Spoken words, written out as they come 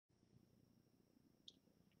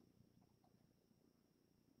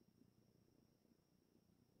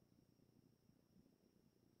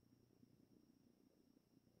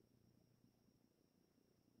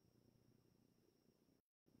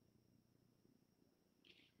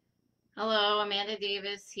Hello, Amanda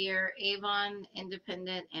Davis here, Avon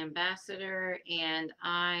Independent Ambassador, and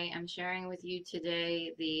I am sharing with you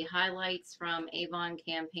today the highlights from Avon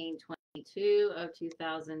Campaign 22 of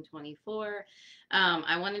 2024.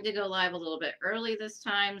 I wanted to go live a little bit early this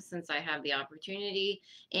time since I have the opportunity,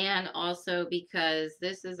 and also because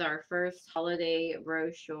this is our first holiday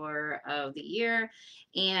brochure of the year,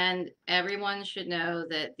 and everyone should know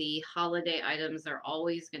that the holiday items are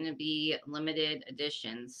always going to be limited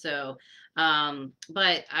editions.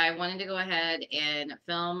 But I wanted to go ahead and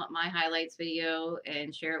film my highlights video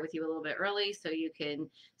and share it with you a little bit early so you can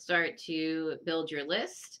start to build your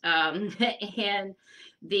list. And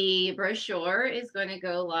the brochure is going to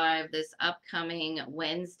go live this upcoming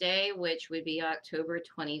Wednesday, which would be October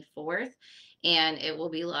 24th. And it will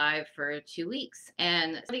be live for 2 weeks.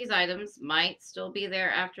 And some of these items might still be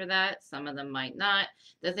there after that. Some of them might not.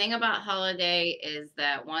 The thing about holiday is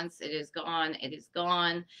that once it is gone, it is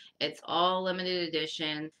gone. It's all limited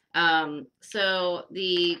edition. So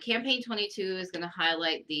the campaign 22 is going to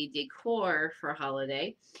highlight the decor for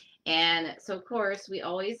holiday. And so, of course, we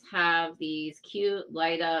always have these cute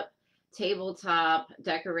light up tabletop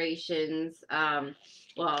decorations.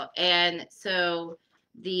 And so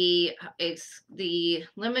the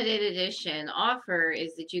limited edition offer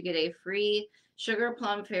is that you get a free sugar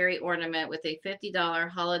plum fairy ornament with a $50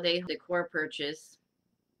 holiday decor purchase.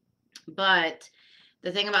 But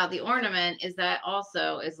the thing about the ornament is that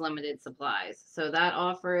also is limited supplies. So that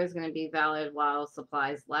offer is going to be valid while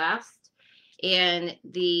supplies last. And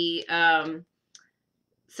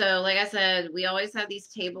so like I said, we always have these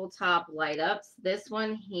tabletop light ups. This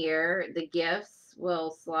one here, the gifts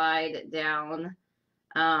will slide down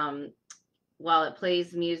while it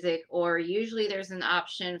plays music, or usually there's an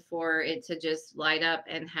option for it to just light up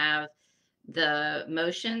and have the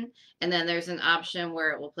motion, and then there's an option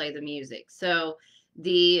where it will play the music. So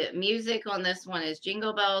the music on this one is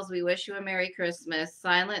Jingle Bells, We Wish You a Merry Christmas,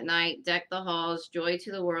 Silent Night, Deck the Halls, Joy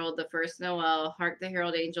to the World, The First Noel, Hark the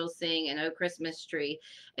Herald Angels Sing, and Oh Christmas Tree.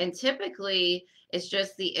 And typically it's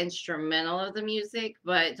just the instrumental of the music,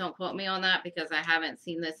 but don't quote me on that because I haven't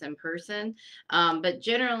seen this in person. But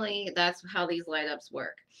generally, that's how these light ups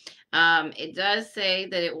work. It does say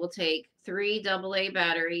that it will take 3 AA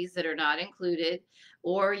batteries that are not included,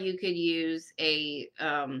 or you could use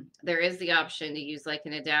there is the option to use like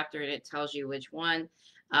an adapter and it tells you which one.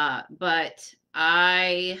 But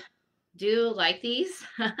I do like these.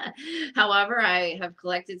 However, I have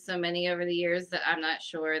collected so many over the years that I'm not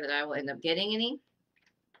sure that I will end up getting any.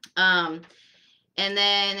 Um, and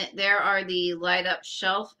then there are the light up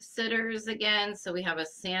shelf sitters again. So we have a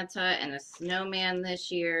Santa and a snowman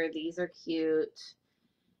this year. These are cute.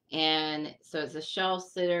 And so it's a shelf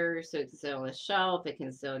sitter, so it can sit on a shelf, it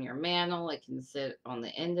can sit on your mantle, it can sit on the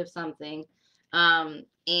end of something. And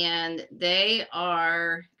they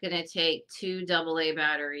are going to take 2 AA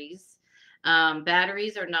batteries.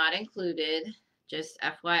 Batteries are not included, just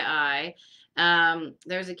FYI.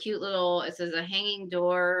 There's a cute little, it says a hanging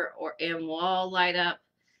door or and wall light up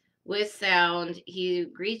with sound. He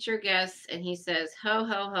greets your guests and he says, ho,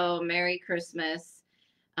 ho, ho, Merry Christmas.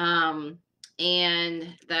 Um,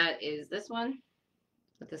 and that is this one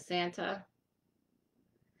with the Santa.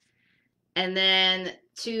 And then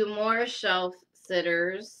 2 more shelf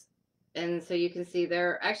sitters. And so you can see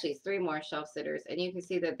there are actually 3 more shelf sitters, and you can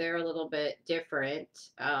see that they're a little bit different.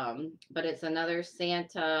 But it's another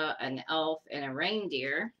Santa, an elf, and a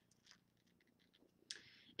reindeer.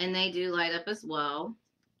 And they do light up as well.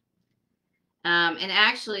 And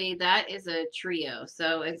actually, that is a trio.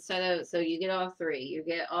 So so you get all 3. You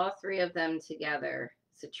get all 3 of them together.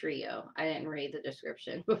 It's a trio. I didn't read the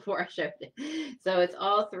description before I showed it. So it's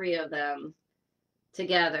all 3 of them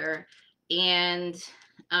together. And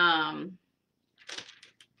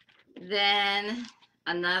then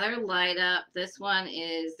another light up. This one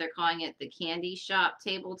is, they're calling it the Candy Shop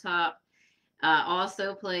Tabletop.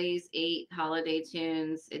 Also plays 8 holiday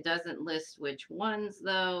tunes. It doesn't list which ones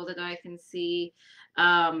though that I can see.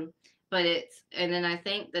 But and then I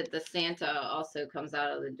think that the Santa also comes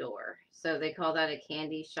out of the door. So they call that a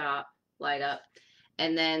candy shop light up.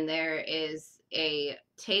 And then there is a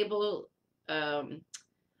table,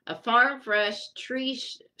 a farm fresh tree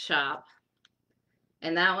shop.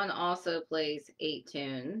 And that one also plays 8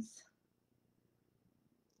 tunes.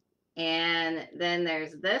 And then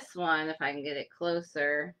there's this one, if I can get it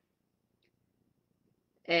closer.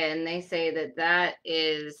 And they say that that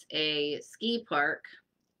is a ski park.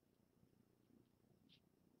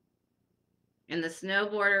 And the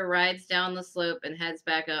snowboarder rides down the slope and heads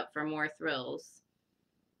back up for more thrills.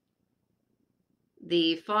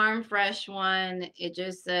 The Farm Fresh one, it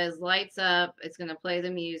just says lights up. It's going to play the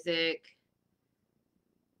music.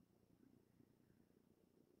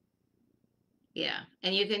 Yeah,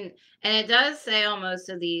 and you can, and it does say on most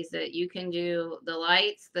of these that you can do the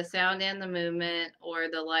lights, the sound and the movement, or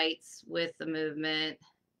the lights with the movement.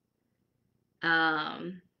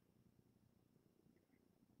 Um,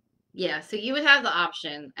 yeah, so you would have the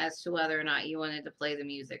option as to whether or not you wanted to play the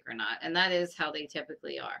music or not, and that is how they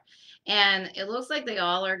typically are. And it looks like they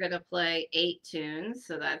all are going to play 8 tunes,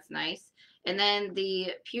 so that's nice. And then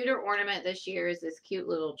the pewter ornament this year is this cute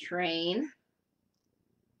little train.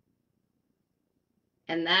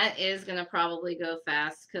 And that is going to probably go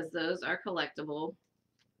fast because those are collectible.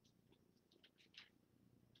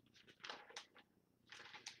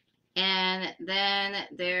 And then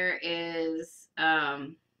there is,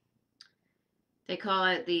 they call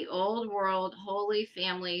it the Old World Holy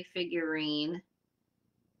Family figurine.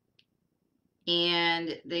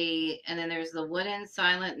 And then there's the wooden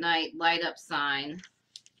Silent Night light up sign.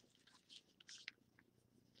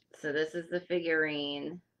 So this is the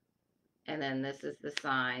figurine. And then this is the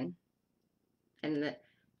sign. And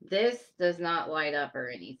this does not light up or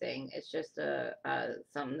anything. It's just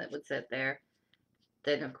something that would sit there.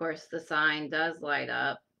 Then, of course, the sign does light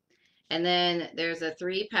up. And then there's a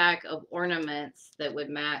 3-pack of ornaments that would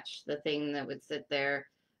match the thing that would sit there.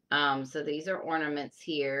 So these are ornaments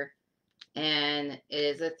here. And it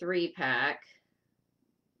is a 3-pack.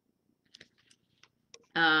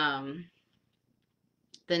 The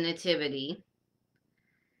nativity.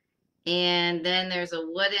 And then there's a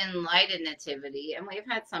wooden lighted nativity. And we've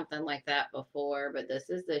had something like that before, but this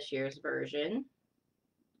is this year's version.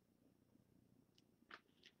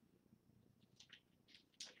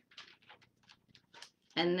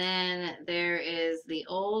 And then there is the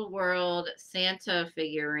Old World Santa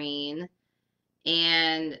figurine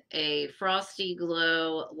and a Frosty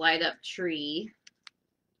Glow light up tree.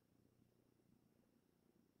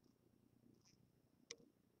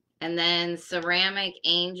 And then ceramic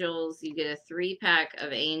angels, you get a 3-pack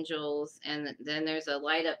of angels, and then there's a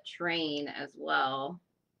light up train as well.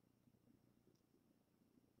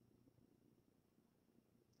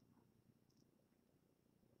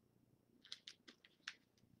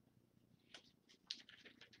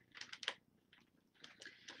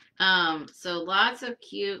 So lots of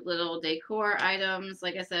cute little decor items.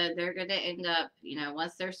 Like I said, they're going to end up,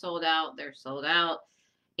 once they're sold out, they're sold out.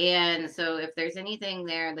 And so if there's anything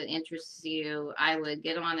there that interests you, I would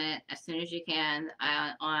get on it as soon as you can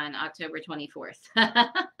on October 24th.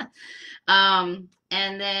 And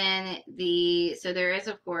then so there is,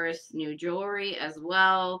 of course, new jewelry as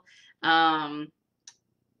well.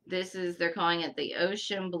 They're calling it the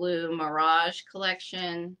Ocean Blue Mirage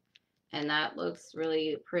Collection. And that looks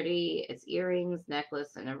really pretty. It's earrings,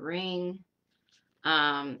 necklace, and a ring.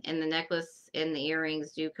 And the necklace and the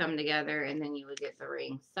earrings do come together, and then you would get the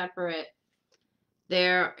ring separate.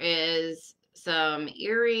 There is some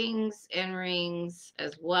earrings and rings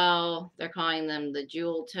as well. They're calling them the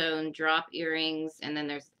jewel tone drop earrings. And then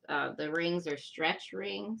there's the rings are stretch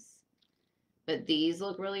rings. But these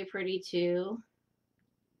look really pretty too.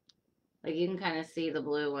 Like you can kind of see the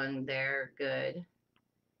blue one there good.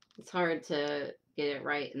 It's hard to get it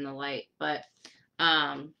right in the light, but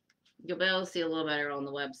you'll be able to see a little better on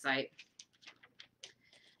the website.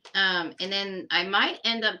 And then I might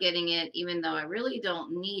end up getting it, even though I really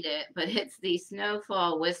don't need it, but it's the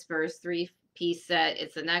Snowfall Whispers 3-piece set.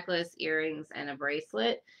 It's a necklace, earrings, and a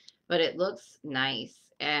bracelet, but it looks nice.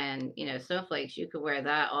 And, snowflakes, you could wear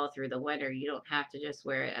that all through the winter. You don't have to just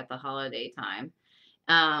wear it at the holiday time.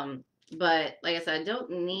 But like I said, I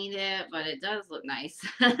don't need it, but it does look nice.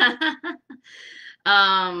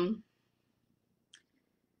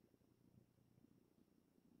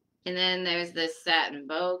 And then there's this satin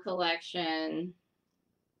bow collection,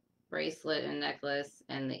 bracelet and necklace,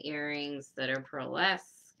 and the earrings that are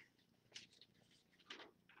pearlesque.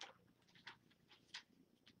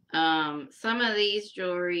 Some of these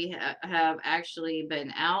jewelry have actually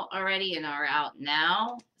been out already and are out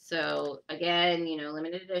now. So again,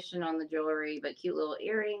 limited edition on the jewelry, but cute little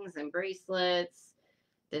earrings and bracelets.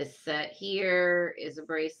 This set here is a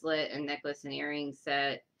bracelet and necklace and earring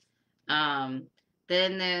set.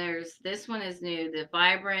 Then this one is new, the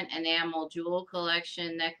Vibrant Enamel Jewel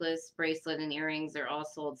Collection necklace, bracelet, and earrings are all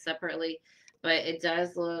sold separately, but it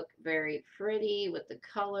does look very pretty with the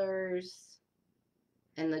colors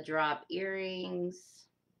and the drop earrings.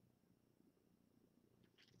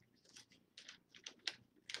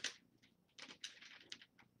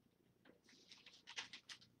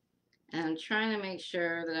 And I'm trying to make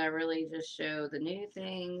sure that I really just show the new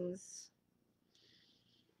things.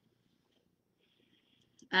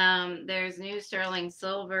 There's new sterling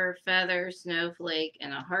silver, feather, snowflake,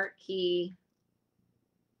 and a heart key.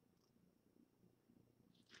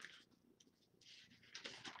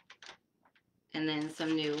 And then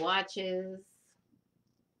some new watches.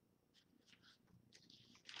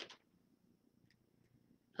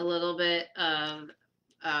 A little bit of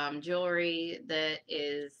jewelry that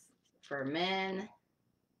is for men.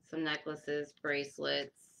 Some necklaces,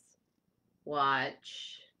 bracelets,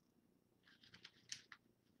 watch.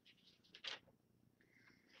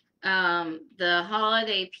 The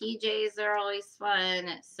holiday PJs are always fun.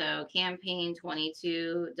 So Campaign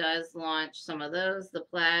 22 does launch some of those. The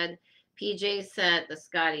plaid PJ set, the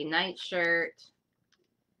Scotty nightshirt.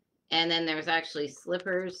 And then there's actually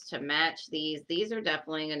slippers to match these. These are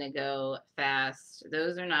definitely going to go fast.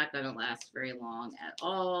 Those are not going to last very long at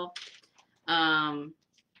all.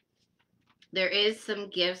 There is some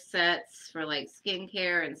gift sets for like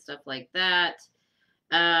skincare and stuff like that.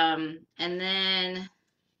 And then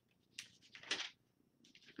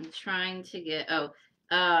I'm trying to get,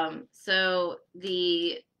 so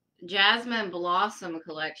the Jasmine Blossom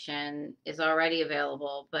collection is already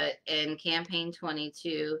available, but in Campaign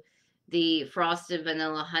 22, the Frosted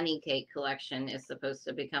Vanilla Honey Cake collection is supposed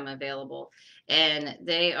to become available. And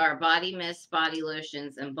they are body mist, body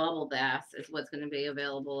lotions, and bubble baths is what's going to be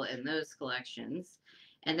available in those collections.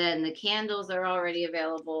 And then the candles are already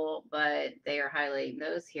available, but they are highlighting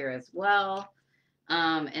those here as well.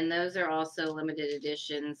 And those are also limited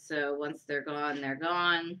editions, so once they're gone, they're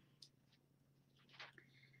gone.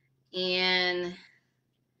 And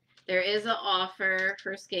there is an offer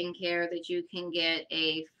for skincare that you can get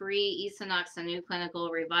a free Esonox New Clinical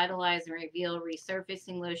Revitalize and Reveal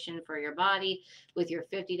Resurfacing Lotion for your body with your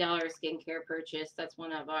 $50 skincare purchase. That's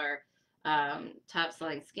one of our top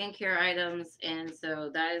selling skincare items, and so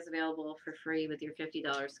that is available for free with your $50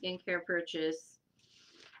 skincare purchase.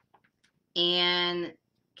 And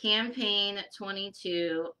Campaign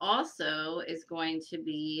 22 also is going to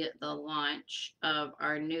be the launch of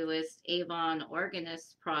our newest Avon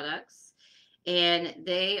Organist products. And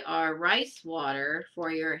they are rice water for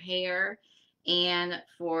your hair and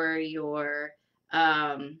for your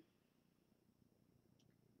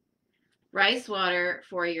rice water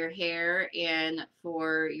for your hair and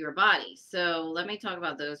for your body. So let me talk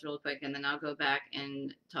about those real quick, and then I'll go back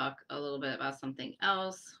and talk a little bit about something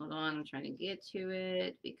else. Hold on, I'm trying to get to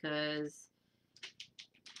it because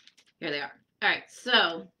here they are. All right,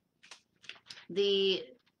 so the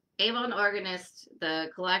Avon Organist, the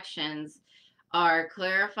collections are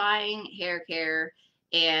clarifying hair care,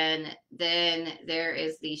 and then there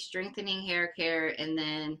is the strengthening hair care, and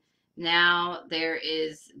then now there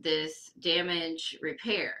is this damage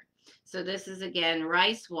repair. So this is again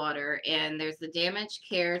rice water, and there's the damage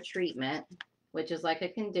care treatment, which is like a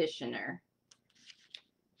conditioner.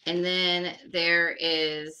 And then there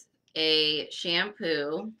is a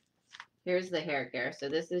shampoo. Here's the hair care. So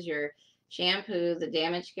this is your shampoo, the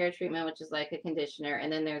damage care treatment, which is like a conditioner.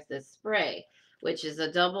 And then there's this spray, which is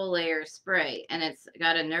a double layer spray. And it's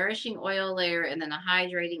got a nourishing oil layer and then a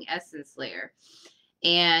hydrating essence layer.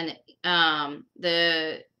 And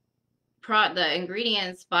the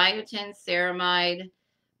ingredients, biotin, ceramide,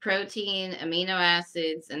 protein, amino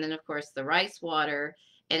acids, and then of course the rice water,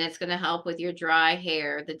 and it's going to help with your dry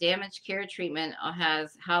hair. The damage care treatment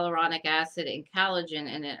has hyaluronic acid and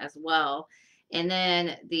collagen in it as well. And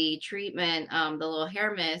then the treatment, the little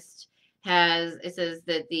hair mist, it says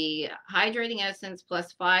that the hydrating essence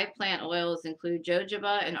plus 5 plant oils include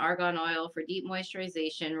jojoba and argan oil for deep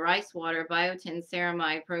moisturization, rice water, biotin,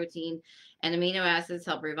 ceramide, protein, and amino acids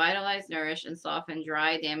help revitalize, nourish, and soften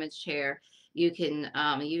dry, damaged hair. You can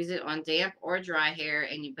use it on damp or dry hair,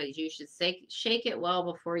 but you should shake it well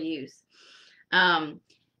before use.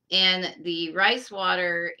 And the rice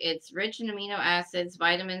water, it's rich in amino acids,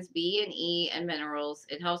 vitamins B and E, and minerals.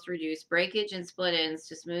 It helps reduce breakage and split ends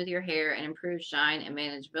to smooth your hair and improve shine and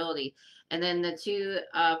manageability. And then the two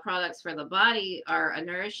products for the body are a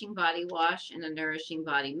nourishing body wash and a nourishing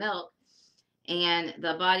body milk. And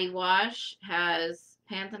the body wash has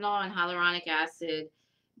panthenol and hyaluronic acid.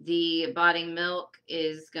 The body milk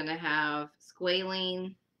is going to have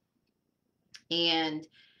squalene, and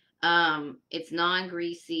it's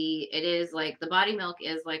non-greasy. It is like, the body milk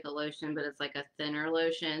is like a lotion, but it's like a thinner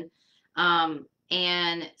lotion.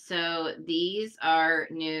 And so these are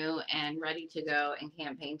new and ready to go in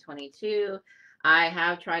Campaign 22. I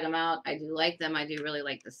have tried them out. I do like them. I do really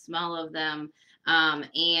like the smell of them.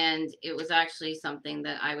 And it was actually something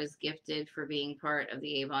that I was gifted for being part of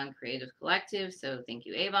the Avon Creative Collective. So thank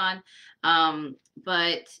you, Avon.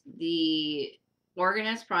 But the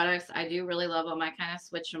Organist products, I do really love them. I kind of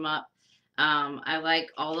switch them up. I like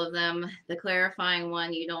all of them. The clarifying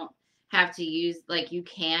one, you don't have to use, like, you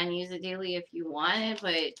can use it daily if you want it,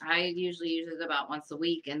 but I usually use it about once a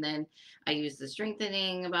week. And then I use the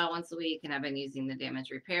strengthening about once a week, and I've been using the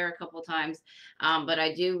damage repair a couple times. But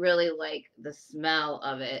I do really like the smell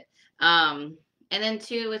of it. And then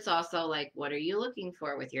two, it's also like, what are you looking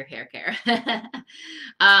for with your hair care?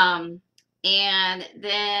 um, and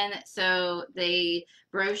then, so the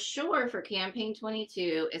brochure for campaign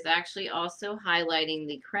 22 is actually also highlighting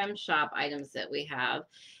the creme shop items that we have.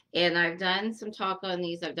 And I've done some talk on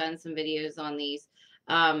these. I've done some videos on these.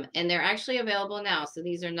 And they're actually available now. So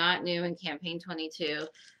these are not new in campaign 22.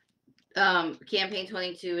 Campaign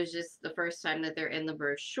 22 is just the first time that they're in the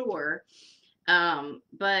brochure.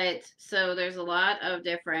 But so there's a lot of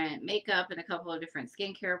different makeup and a couple of different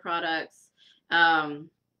skincare products.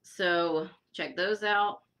 So check those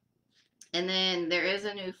out. And then there is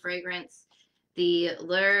a new fragrance. The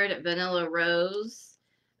Lured Vanilla Rose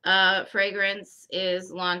fragrance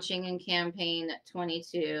is launching in campaign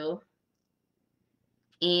 22.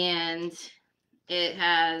 And it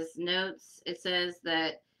has notes. It says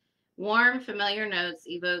that warm, familiar notes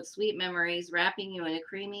evoke sweet memories, wrapping you in a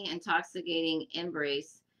creamy, intoxicating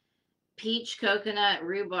embrace. Peach, coconut,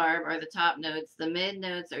 rhubarb are the top notes. The mid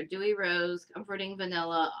notes are dewy rose, comforting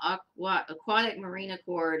vanilla, aquatic marine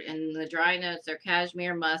accord, and the dry notes are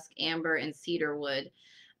cashmere, musk, amber, and cedarwood.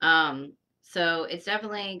 So it's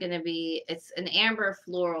definitely going to be, it's an amber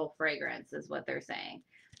floral fragrance is what they're saying.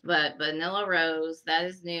 But vanilla rose, that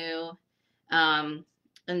is new. And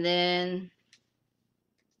then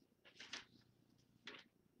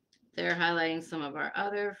they're highlighting some of our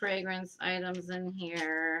other fragrance items in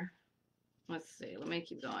here. Let's see. Let me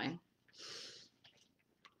keep going.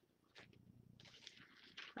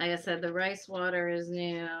 Like I said, the rice water is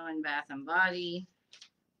new in Bath and Body.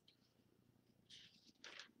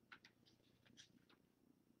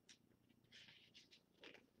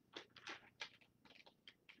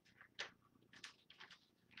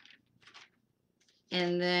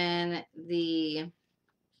 And then the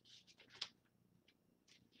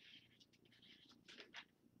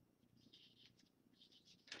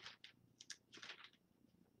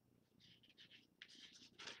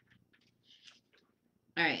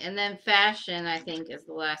all right, and then fashion, I think, is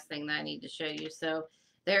the last thing that I need to show you. So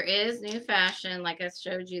there is new fashion, like I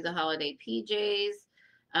showed you, the holiday PJs.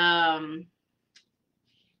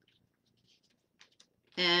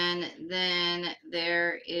 And then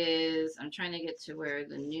there is, I'm trying to get to where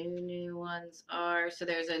the new ones are. So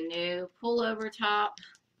there's a new pullover top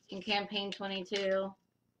in campaign 22.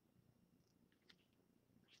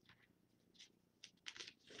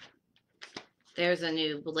 There's a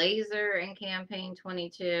new blazer in campaign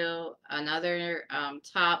 22, another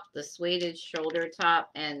top, the suede shoulder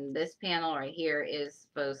top, and this panel right here is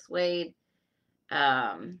faux suede.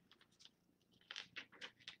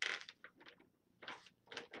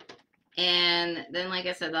 And then, like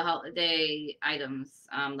I said, the holiday items,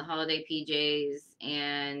 the holiday PJs,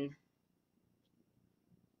 and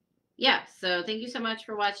yeah, so thank you so much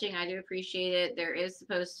for watching. I do appreciate it. There is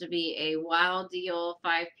supposed to be a wild deal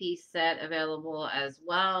 5-piece set available as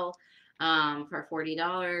well for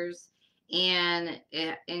 $40. And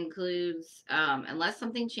it includes, unless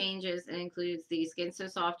something changes, it includes the Skin So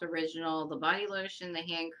Soft Original, the body lotion, the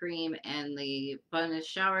hand cream, and the bonus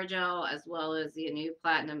shower gel, as well as the new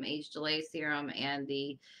Platinum Age Delay Serum and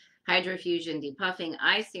the Hydrofusion Depuffing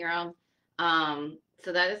Eye Serum.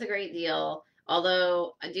 So that is a great deal.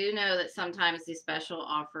 Although I do know that sometimes these special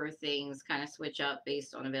offer things kind of switch up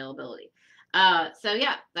based on availability. So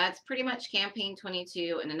yeah, that's pretty much campaign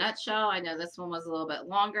 22 in a nutshell. I know this one was a little bit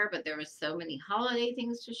longer, but there was so many holiday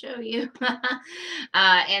things to show you.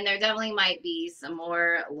 And there definitely might be some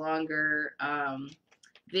more longer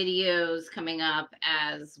videos coming up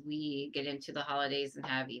as we get into the holidays and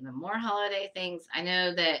have even more holiday things. I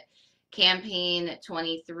know that campaign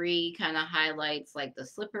 23 kind of highlights like the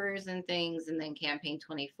slippers and things, and then campaign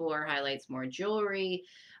 24 highlights more jewelry.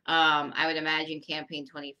 I would imagine campaign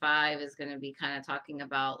 25 is going to be kind of talking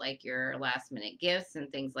about like your last minute gifts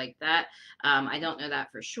and things like that. I don't know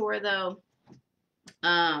that for sure though.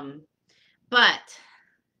 But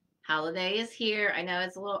holiday is here. I know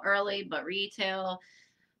it's a little early, but retail,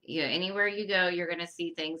 you know, anywhere you go, you're going to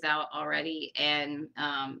see things out already. And,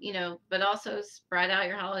 you know, but also spread out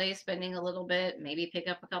your holiday spending a little bit, maybe pick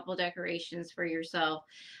up a couple decorations for yourself.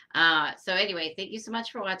 So anyway, thank you so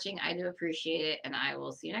much for watching. I do appreciate it. And I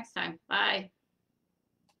will see you next time. Bye.